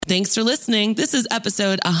Thanks for listening. This is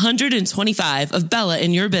episode 125 of Bella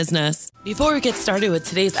in Your Business. Before we get started with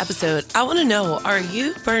today's episode, I want to know, are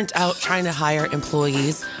you burnt out trying to hire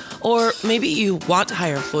employees? Or maybe you want to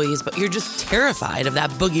hire employees, but you're just terrified of that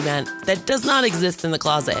boogeyman that does not exist in the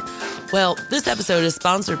closet. Well, this episode is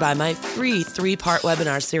sponsored by my free 3-part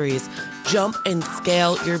webinar series, Jump and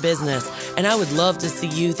Scale Your Business, and I would love to see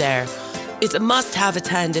you there. It's a must-have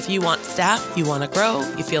attend if you want staff, you want to grow,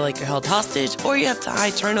 you feel like you're held hostage, or you have high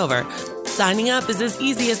turnover. Signing up is as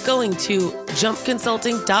easy as going to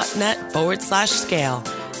jumpconsulting.net/scale.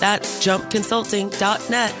 That's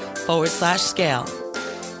jumpconsulting.net/scale.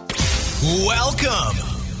 Welcome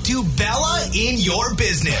to Bella in Your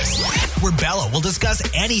Business, where Bella will discuss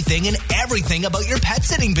anything and everything about your pet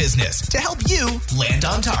sitting business to help you land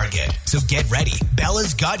on target. So get ready.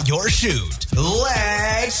 Bella's got your shoot.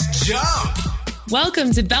 Let's jump.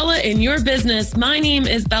 Welcome to Bella in Your Business. My name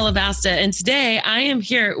is Bella Vasta, and today I am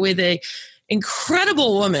here with an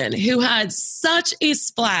incredible woman who had such a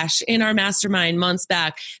splash in our mastermind months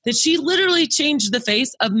back that she literally changed the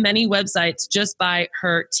face of many websites just by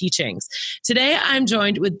her teachings. Today, I'm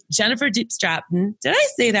joined with Jennifer Deep Stratton. Did I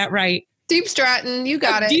say that right? Deep Stratton, you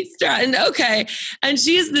got it. Deep Stratton, okay. And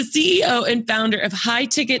she is the CEO and founder of High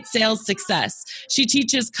Ticket Sales Success. She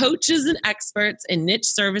teaches coaches and experts and niche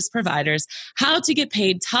service providers how to get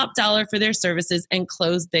paid top dollar for their services and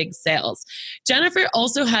close big sales. Jennifer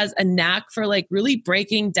also has a knack for really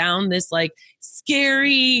breaking down this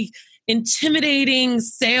scary, intimidating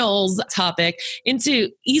sales topic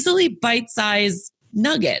into easily bite-sized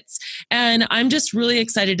nuggets. And I'm just really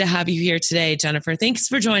excited to have you here today, Jennifer. Thanks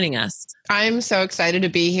for joining us. I'm so excited to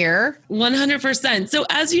be here. 100%. So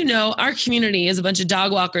as you know, our community is a bunch of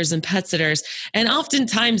dog walkers and pet sitters. And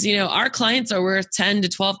oftentimes, our clients are worth $10,000 to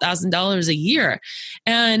 $12,000 a year.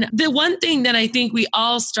 And the one thing that I think we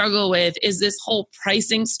all struggle with is this whole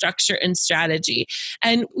pricing structure and strategy.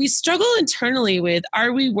 And we struggle internally with,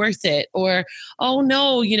 are we worth it? Or, oh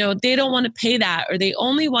no, they don't want to pay that, or they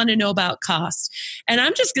only want to know about cost. And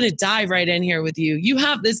I'm just going to dive right in here with you. You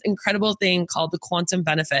have this incredible thing called the quantum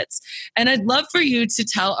benefits. And I'd love for you to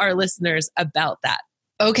tell our listeners about that.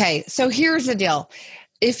 Okay, so here's the deal.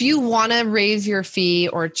 If you want to raise your fee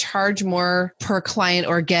or charge more per client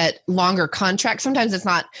or get longer contracts, sometimes it's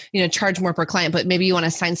not, charge more per client, but maybe you want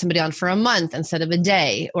to sign somebody on for a month instead of a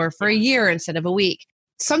day, or for a year instead of a week.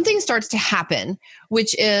 Something starts to happen,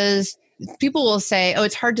 which is people will say, oh,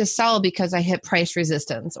 it's hard to sell because I hit price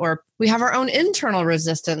resistance, or we have our own internal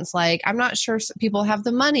resistance. I'm not sure people have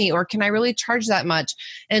the money, or can I really charge that much?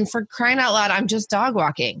 And for crying out loud, I'm just dog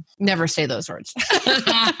walking. Never say those words.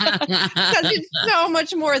 Because it's so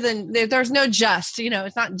much more than, there's no just,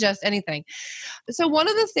 it's not just anything. So one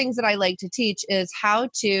of the things that I like to teach is how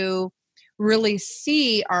to really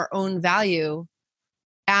see our own value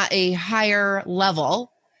at a higher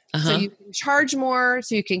level. So you can charge more,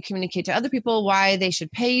 so you can communicate to other people why they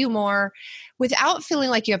should pay you more without feeling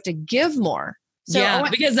like you have to give more. So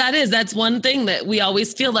because that's one thing that we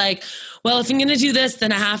always feel like, well, if I'm going to do this,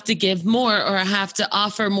 then I have to give more, or I have to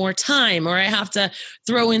offer more time, or I have to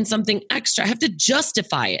throw in something extra. I have to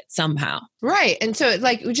justify it somehow. Right. And so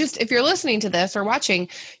if you're listening to this or watching,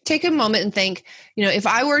 take a moment and think, if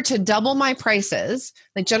I were to double my prices,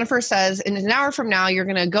 like Jennifer says, in an hour from now, you're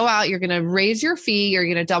going to go out, you're going to raise your fee, you're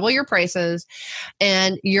going to double your prices,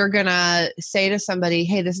 and you're going to say to somebody,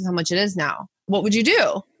 hey, this is how much it is now. What would you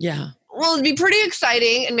do? Yeah. Well, it'd be pretty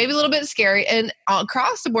exciting and maybe a little bit scary. And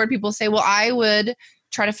across the board, people say, well, I would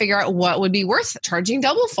try to figure out what would be worth charging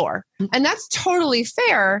double for. And that's totally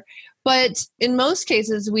fair. But in most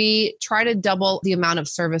cases, we try to double the amount of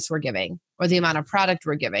service we're giving or the amount of product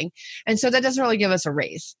we're giving. And so that doesn't really give us a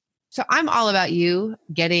raise. So I'm all about you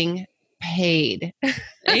getting paid.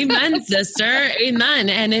 Amen, sister. Amen.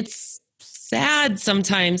 And it's sad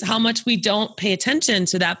sometimes how much we don't pay attention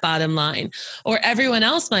to that bottom line, or everyone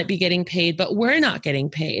else might be getting paid, but we're not getting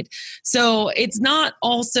paid. So it's not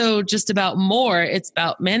also just about more, it's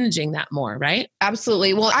about managing that more, right?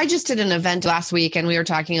 Absolutely. Well, I just did an event last week and we were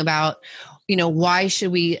talking about, why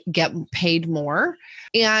should we get paid more?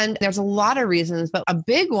 And there's a lot of reasons, but a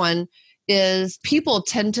big one is people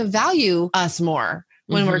tend to value us more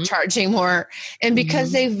when we're charging more. And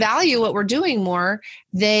because they value what we're doing more,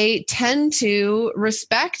 they tend to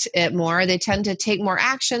respect it more. They tend to take more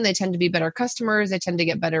action. They tend to be better customers. They tend to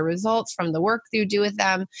get better results from the work you do with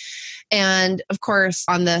them. And of course,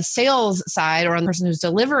 on the sales side, or on the person who's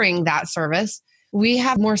delivering that service, we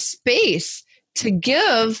have more space to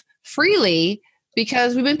give freely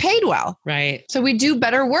because we've been paid well. Right. So we do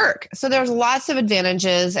better work. So there's lots of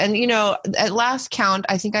advantages. And, at last count,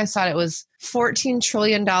 I think I saw it was $14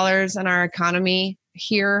 trillion in our economy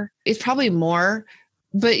here. It's probably more,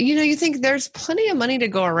 but you think there's plenty of money to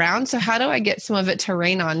go around. So how do I get some of it to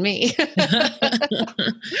rain on me?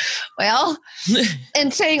 Well,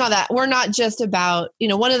 and saying all that, we're not just about,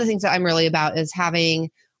 one of the things that I'm really about is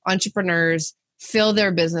having entrepreneurs fill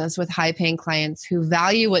their business with high paying clients who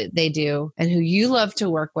value what they do and who you love to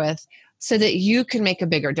work with so that you can make a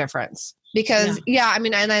bigger difference. Because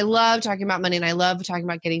and I love talking about money and I love talking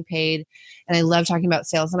about getting paid and I love talking about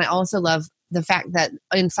sales. And I also love the fact that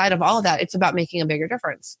inside of all of that, it's about making a bigger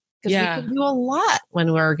difference. Because we can do a lot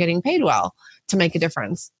when we're getting paid well to make a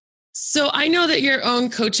difference. So I know that your own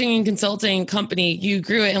coaching and consulting company, you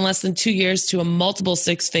grew it in less than 2 years to a multiple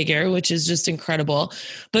six-figure, which is just incredible.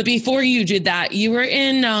 But before you did that, you were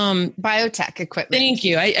in biotech equipment. Thank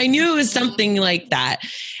you. I knew it was something like that.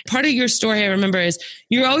 Part of your story I remember is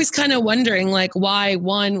you're always kind of wondering like why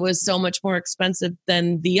one was so much more expensive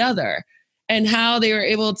than the other and how they were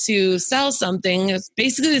able to sell something that's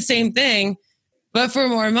basically the same thing, but for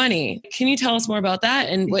more money. Can you tell us more about that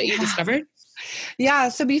and what you discovered? Yeah.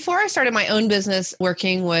 So before I started my own business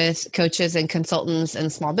working with coaches and consultants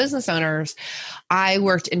and small business owners, I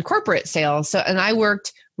worked in corporate sales. And I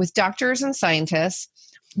worked with doctors and scientists.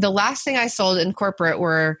 The last thing I sold in corporate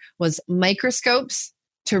was microscopes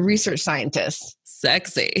to research scientists.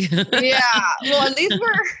 Sexy. Yeah. Well, and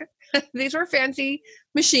these were fancy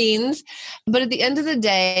machines. But at the end of the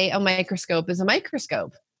day, a microscope is a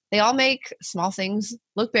microscope. They all make small things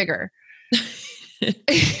look bigger.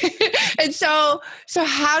 And so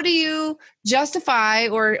how do you justify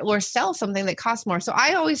or sell something that costs more? So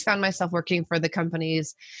I always found myself working for the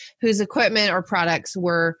companies whose equipment or products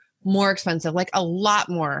were more expensive, like a lot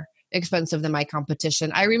more expensive than my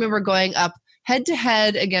competition. I remember going up head to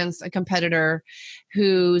head against a competitor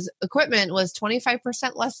whose equipment was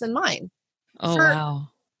 25% less than mine. Oh, wow.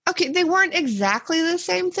 Okay, they weren't exactly the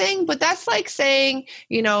same thing, but that's like saying,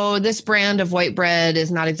 this brand of white bread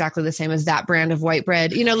is not exactly the same as that brand of white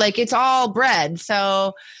bread. Like it's all bread.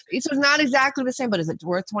 So it's not exactly the same, but is it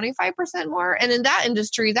worth 25% more? And in that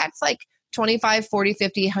industry, that's like $25, $40,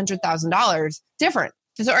 $50, $100,000 different.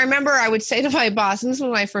 So I remember I would say to my boss, and this was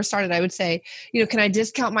when I first started, I would say, can I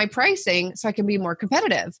discount my pricing so I can be more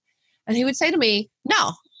competitive? And he would say to me,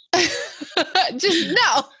 no. Just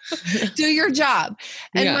no, do your job.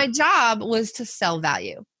 And my job was to sell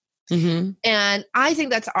value. Mm-hmm. And I think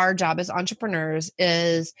that's our job as entrepreneurs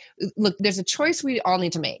is, look, there's a choice we all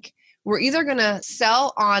need to make. We're either going to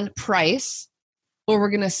sell on price or we're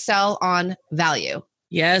going to sell on value.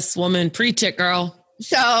 Yes, woman, preach it, girl.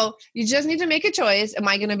 So you just need to make a choice. Am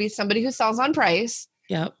I going to be somebody who sells on price?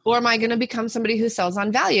 Yep. Or am I going to become somebody who sells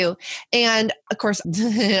on value? And of course,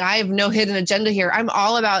 I have no hidden agenda here. I'm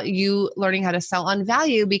all about you learning how to sell on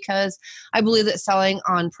value because I believe that selling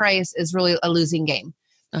on price is really a losing game.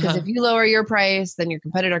 Because if you lower your price, then your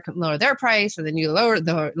competitor can lower their price, and then you lower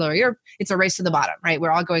your, it's a race to the bottom, right?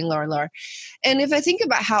 We're all going lower and lower. And if I think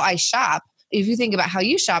about how I shop, if you think about how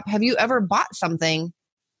you shop, have you ever bought something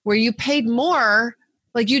where you paid more,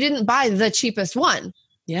 like you didn't buy the cheapest one?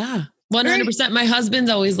 Yeah. 100%. My husband's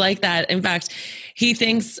always like that. In fact, he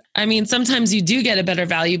thinks, sometimes you do get a better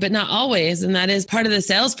value, but not always. And that is part of the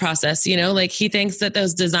sales process. Like he thinks that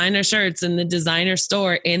those designer shirts in the designer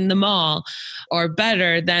store in the mall are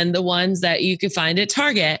better than the ones that you could find at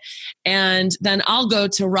Target. And then I'll go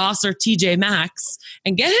to Ross or TJ Maxx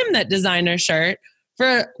and get him that designer shirt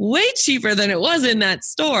for way cheaper than it was in that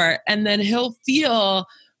store. And then he'll feel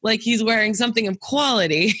like he's wearing something of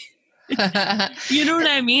quality. You know what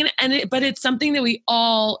I mean? But it's something that we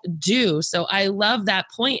all do. So I love that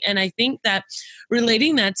point. And I think that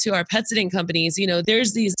relating that to our pet sitting companies,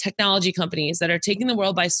 there's these technology companies that are taking the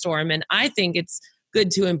world by storm. And I think it's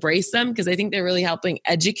good to embrace them because I think they're really helping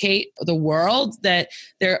educate the world that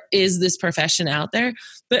there is this profession out there.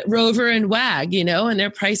 But Rover and Wag, and their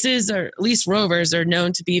prices, or at least Rovers, are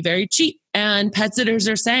known to be very cheap. And pet sitters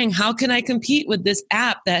are saying, how can I compete with this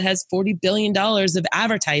app that has $40 billion of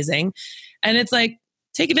advertising? And it's like,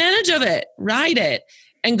 take advantage of it, ride it,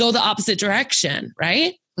 and go the opposite direction,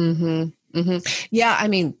 right? Mm-hmm. Mm-hmm.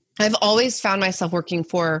 Yeah, I've always found myself working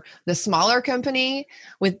for the smaller company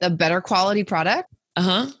with a better quality product.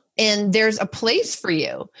 And there's a place for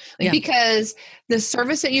you because the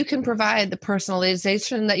service that you can provide, the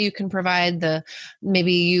personalization that you can provide,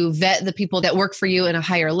 maybe you vet the people that work for you in a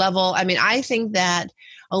higher level. I think that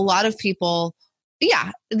a lot of people,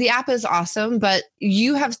 the app is awesome, but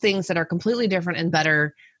you have things that are completely different and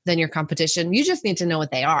better than your competition. You just need to know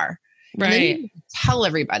what they are. Right. And tell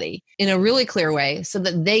everybody in a really clear way so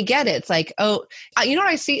that they get it. It's like, what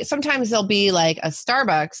I see? Sometimes there'll be like a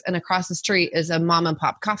Starbucks and across the street is a mom and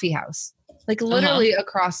pop coffee house. like literally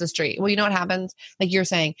across the street. Well, you know what happens? Like you're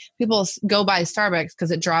saying, people go by Starbucks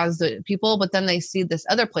because it draws the people, but then they see this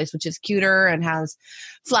other place, which is cuter and has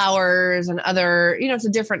flowers and other, it's a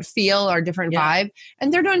different feel or different vibe.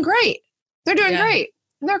 And they're doing great. They're doing great.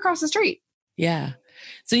 And they're across the street. Yeah.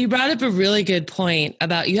 So you brought up a really good point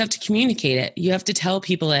about you have to communicate it. You have to tell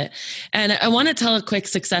people it. And I want to tell a quick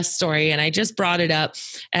success story. And I just brought it up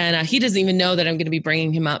and he doesn't even know that I'm going to be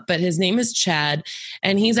bringing him up, but his name is Chad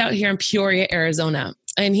and he's out here in Peoria, Arizona.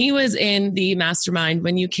 And he was in the mastermind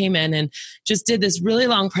when you came in and just did this really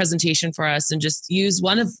long presentation for us and just used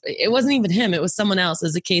it wasn't even him, it was someone else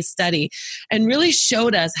as a case study and really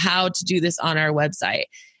showed us how to do this on our website.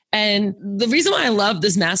 And the reason why I love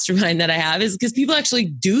this mastermind that I have is because people actually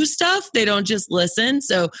do stuff. They don't just listen.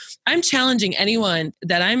 So I'm challenging anyone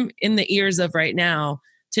that I'm in the ears of right now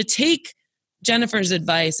to take Jennifer's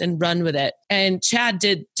advice and run with it. And Chad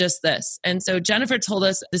did just this. And so Jennifer told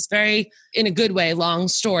us this very, in a good way, long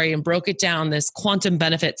story and broke it down, this quantum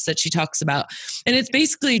benefits that she talks about. And it's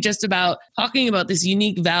basically just about talking about this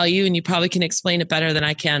unique value, and you probably can explain it better than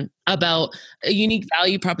I can, about a unique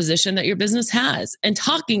value proposition that your business has and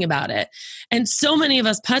talking about it. And so many of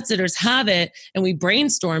us pet sitters have it, and we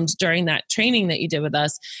brainstormed during that training that you did with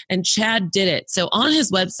us, and Chad did it. So on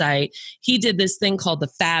his website, he did this thing called the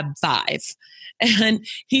Fab Five. And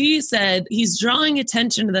he said he's drawing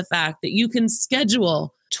attention to the fact that you can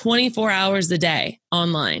schedule 24 hours a day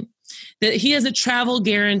online. That he has a travel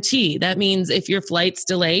guarantee. That means if your flight's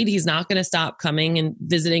delayed, he's not going to stop coming and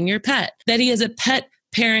visiting your pet. That he has a pet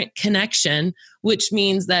parent connection, which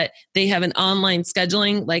means that they have an online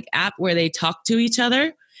scheduling app where they talk to each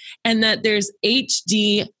other, and that there's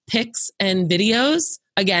HD pics and videos.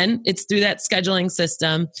 Again, it's through that scheduling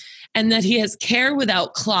system. And that he has care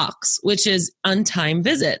without clocks, which is untimed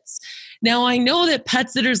visits. Now, I know that pet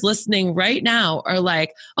sitters listening right now are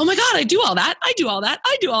like, oh my God, I do all that. I do all that.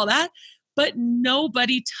 I do all that. But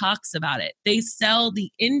nobody talks about it. They sell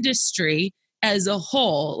the industry as a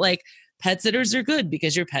whole. Like, pet sitters are good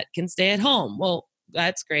because your pet can stay at home. Well,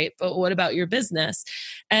 that's great. But what about your business?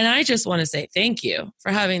 And I just want to say thank you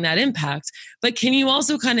for having that impact. But can you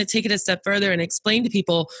also kind of take it a step further and explain to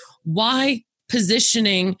people why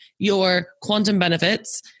positioning your quantum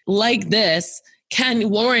benefits like this can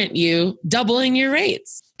warrant you doubling your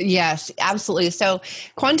rates? Yes, absolutely. So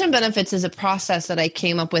quantum benefits is a process that I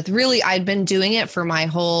came up with. Really, I'd been doing it for my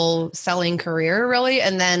whole selling career, really.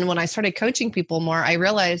 And then when I started coaching people more, I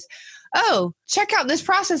realized, oh, check out this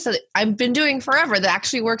process that I've been doing forever that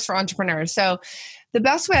actually works for entrepreneurs. So the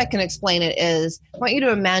best way I can explain it is, I want you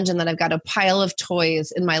to imagine that I've got a pile of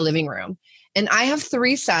toys in my living room. And I have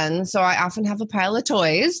 3 sons, so I often have a pile of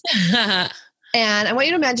toys. And I want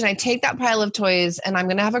you to imagine I take that pile of toys and I'm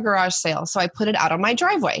going to have a garage sale. So I put it out on my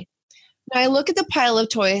driveway. And I look at the pile of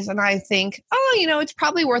toys and I think, oh, it's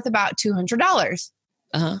probably worth about $200.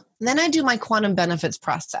 Then I do my quantum benefits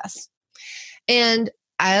process. And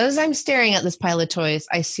as I'm staring at this pile of toys,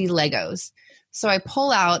 I see Legos. So I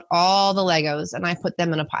pull out all the Legos and I put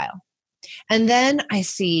them in a pile. And then I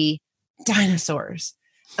see dinosaurs.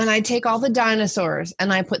 And I take all the dinosaurs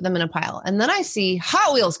and I put them in a pile. And then I see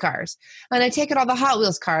Hot Wheels cars. And I take all the Hot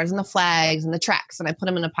Wheels cars and the flags and the tracks and I put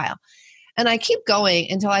them in a pile. And I keep going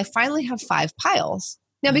until I finally have 5 piles.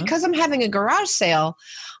 Now, because I'm having a garage sale,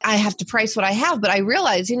 I have to price what I have. But I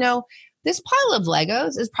realize, this pile of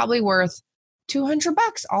Legos is probably worth $200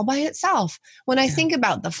 all by itself. When I think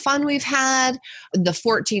about the fun we've had, the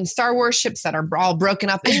 14 Star Wars ships that are all broken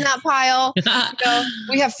up in that pile,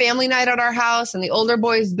 we have family night at our house and the older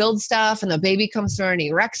boys build stuff and the baby comes through and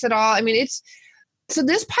he wrecks it all. I mean, so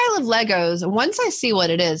this pile of Legos, once I see what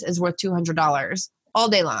it is worth $200 all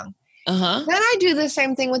day long. Then I do the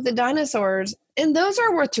same thing with the dinosaurs and those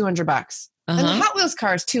are worth $200. And the Hot Wheels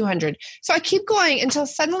car is $200. So I keep going until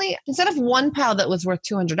suddenly, instead of one pile that was worth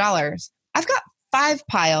 $200, I've got 5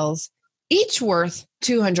 piles, each worth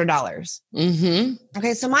 $200.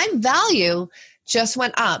 Okay, so my value just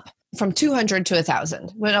went up from 200 to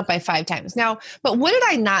 1,000, went up by 5 times. Now, but what did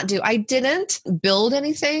I not do? I didn't build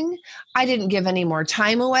anything. I didn't give any more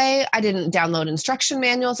time away. I didn't download instruction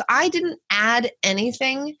manuals. I didn't add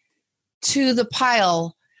anything to the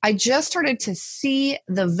pile. I just started to see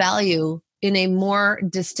the value in a more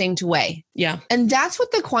distinct way. Yeah. And that's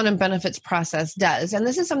what the quantum benefits process does. And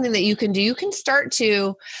this is something that you can do. You can start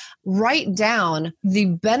to write down the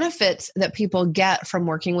benefits that people get from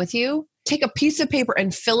working with you. Take a piece of paper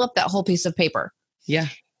and fill up that whole piece of paper. Yeah.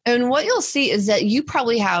 And what you'll see is that you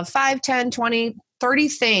probably have 5, 10, 20, 30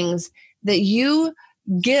 things that you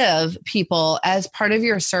give people as part of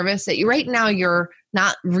your service that right now you're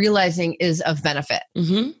not realizing is of benefit.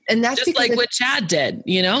 Mm-hmm. And that's just because like what Chad did,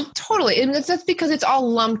 you know? Totally. And that's because it's all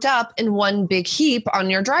lumped up in one big heap on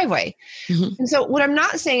your driveway. Mm-hmm. And so what I'm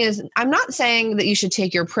not saying is, I'm not saying that you should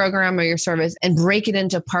take your program or your service and break it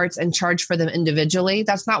into parts and charge for them individually.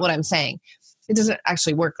 That's not what I'm saying. It doesn't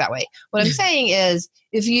actually work that way. What I'm saying is,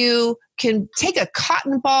 if you can take a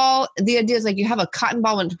cotton ball, the idea is like you have a cotton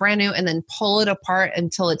ball when it's brand new and then pull it apart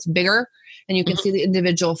until it's bigger and you can see the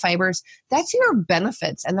individual fibers. That's your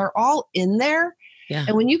benefits, and they're all in there. Yeah.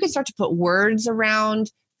 And when you can start to put words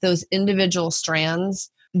around those individual strands,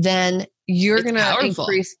 then you're going to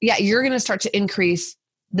increase. Yeah, you're going to start to increase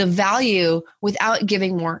the value without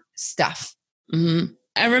giving more stuff. Mm-hmm.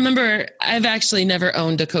 I remember I've actually never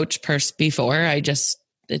owned a Coach purse before.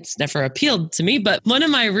 It's never appealed to me, but one of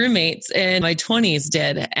my roommates in my 20s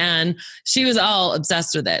did, and she was all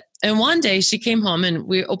obsessed with it. And one day she came home and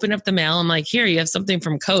we opened up the mail. I'm like, here, you have something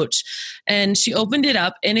from Coach. And she opened it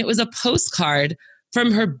up and it was a postcard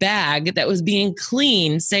from her bag that was being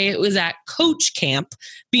cleaned. Say it was at Coach camp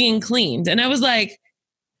being cleaned. And I was like,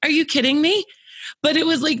 are you kidding me? But it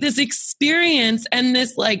was like this experience and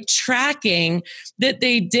this like tracking that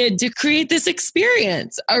they did to create this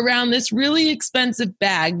experience around this really expensive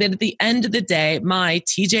bag that at the end of the day, my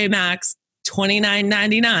TJ Maxx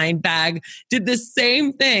 $29.99 bag did the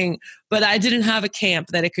same thing, but I didn't have a camp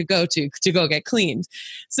that it could go to go get cleaned.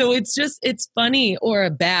 So it's funny, or a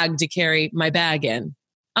bag to carry my bag in.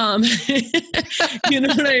 You know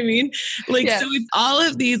what I mean? Like, yeah. So it's all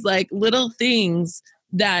of these like little things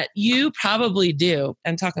that you probably do.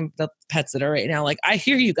 I'm talking about pet sitter right now. Like, I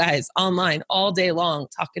hear you guys online all day long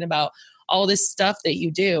talking about all this stuff that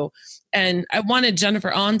you do. And I wanted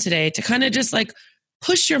Jennifer on today to kind of just like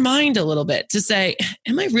push your mind a little bit to say,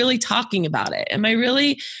 am I really talking about it? Am I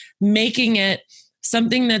really making it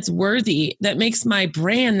something that's worthy, that makes my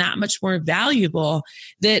brand that much more valuable,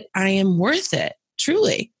 that I am worth it,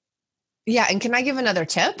 truly? Yeah. And can I give another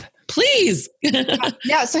tip? Please.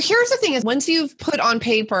 Yeah. So here's the thing is, once you've put on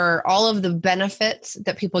paper all of the benefits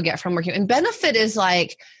that people get from working, and benefit is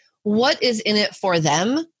like, what is in it for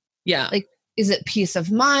them? Yeah. Like, is it peace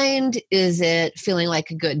of mind? Is it feeling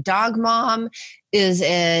like a good dog mom? Is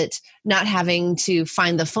it not having to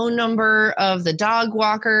find the phone number of the dog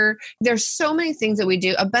walker? There's so many things that we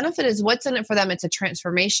do. A benefit is what's in it for them. It's a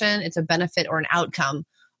transformation. It's a benefit or an outcome.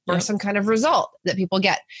 Or some kind of result that people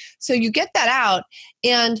get. So you get that out.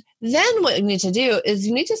 And then what you need to do is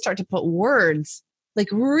you need to start to put words, like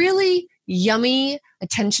really yummy,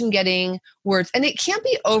 attention-getting words. And it can't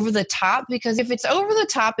be over the top, because if it's over the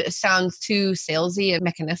top, it sounds too salesy and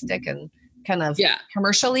mechanistic and kind of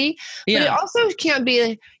commercially. But it also can't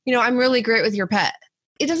be, I'm really great with your pet.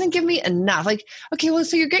 It doesn't give me enough. Like, okay, well,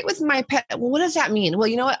 so you're great with my pet. Well, what does that mean? Well,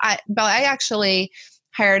 you know what? I actually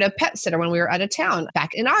hired a pet sitter when we were out of town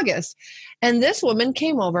back in August. And this woman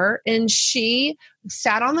came over and she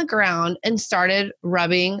sat on the ground and started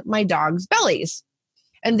rubbing my dog's bellies.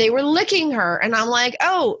 And they were licking her. And I'm like,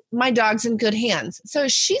 oh, my dog's in good hands. So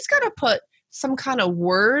she's got to put some kind of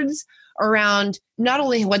words around not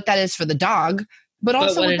only what that is for the dog, but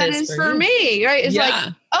also what that is for me, right? It's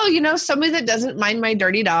like, oh, somebody that doesn't mind my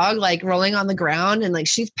dirty dog, like rolling on the ground and like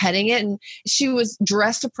she's petting it. And she was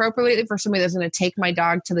dressed appropriately for somebody that's going to take my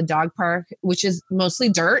dog to the dog park, which is mostly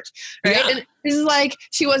dirt, right? Yeah. And this is like,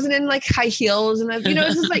 she wasn't in like high heels and, it's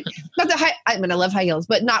just like, not the high, I mean, I love high heels,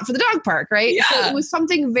 but not for the dog park, right? Yeah. So it was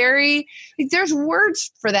something very, like, there's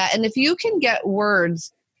words for that. And if you can get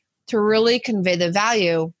words to really convey the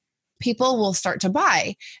value, people will start to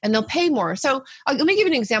buy and they'll pay more. So let me give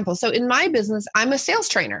you an example. So in my business, I'm a sales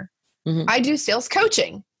trainer. Mm-hmm. I do sales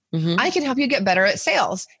coaching. Mm-hmm. I can help you get better at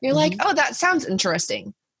sales. You're like, oh, that sounds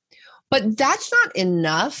interesting. But that's not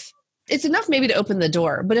enough. It's enough maybe to open the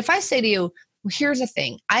door. But if I say to you, well, here's the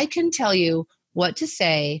thing, I can tell you what to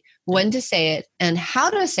say, when to say it, and how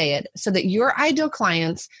to say it so that your ideal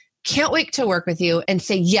clients can't wait to work with you and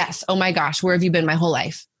say, yes, oh my gosh, where have you been my whole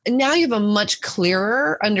life? And now you have a much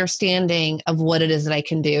clearer understanding of what it is that I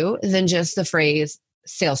can do than just the phrase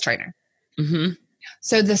sales trainer. Mm-hmm.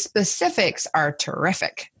 So the specifics are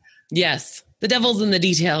terrific. Yes. The devil's in the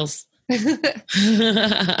details.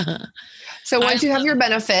 So once you have your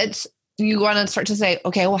benefits, you want to start to say,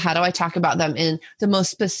 okay, well, how do I talk about them in the most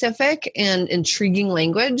specific and intriguing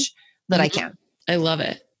language that I can? I love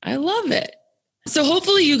it. I love it. So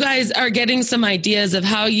hopefully you guys are getting some ideas of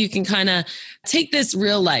how you can kind of take this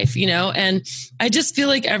real life, and I just feel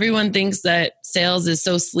like everyone thinks that sales is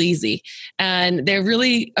so sleazy and they're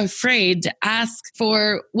really afraid to ask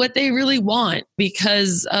for what they really want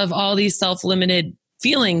because of all these self-limited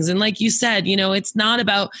feelings. And like you said, it's not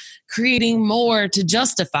about creating more to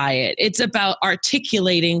justify it. It's about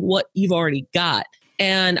articulating what you've already got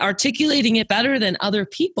and articulating it better than other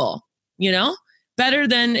people, better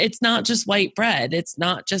than it's not just white bread. It's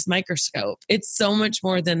not just microscope. It's so much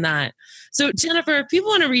more than that. So Jennifer, if people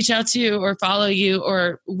want to reach out to you or follow you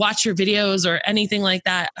or watch your videos or anything like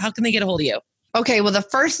that, how can they get a hold of you? Okay. Well, the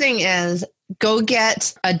first thing is go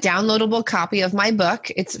get a downloadable copy of my book.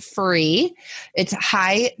 It's free. It's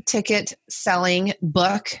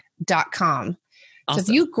highticketsellingbook.com. Awesome. So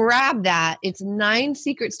if you grab that, it's 9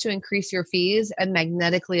 secrets to increase your fees and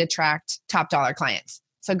magnetically attract top dollar clients.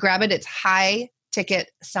 So grab it. It's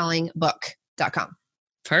highticketsellingbook.com.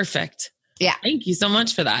 Perfect. Yeah. Thank you so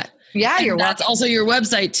much for that. Yeah, and you're welcome. That's also your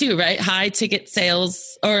website too, right? High ticket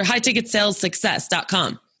sales or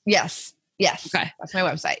highticketsalessuccess.com. Yes. Okay. That's my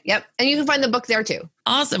website. Yep. And you can find the book there too.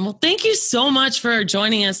 Awesome. Well, thank you so much for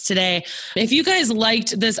joining us today. If you guys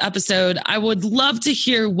liked this episode, I would love to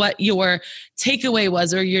hear what your takeaway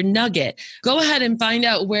was or your nugget. Go ahead and find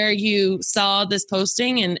out where you saw this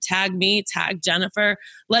posting and tag me, tag Jennifer.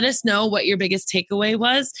 Let us know what your biggest takeaway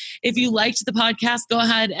was. If you liked the podcast, go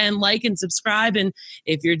ahead and like and subscribe. And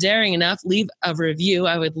if you're daring enough, leave a review.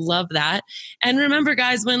 I would love that. And remember,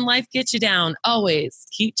 guys, when life gets you down, always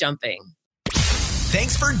keep jumping.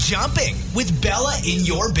 Thanks for jumping with Bella in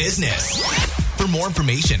your business. For more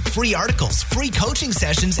information, free articles, free coaching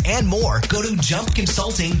sessions, and more, go to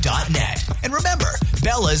jumpconsulting.net. And remember,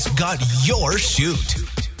 Bella's got your shoot.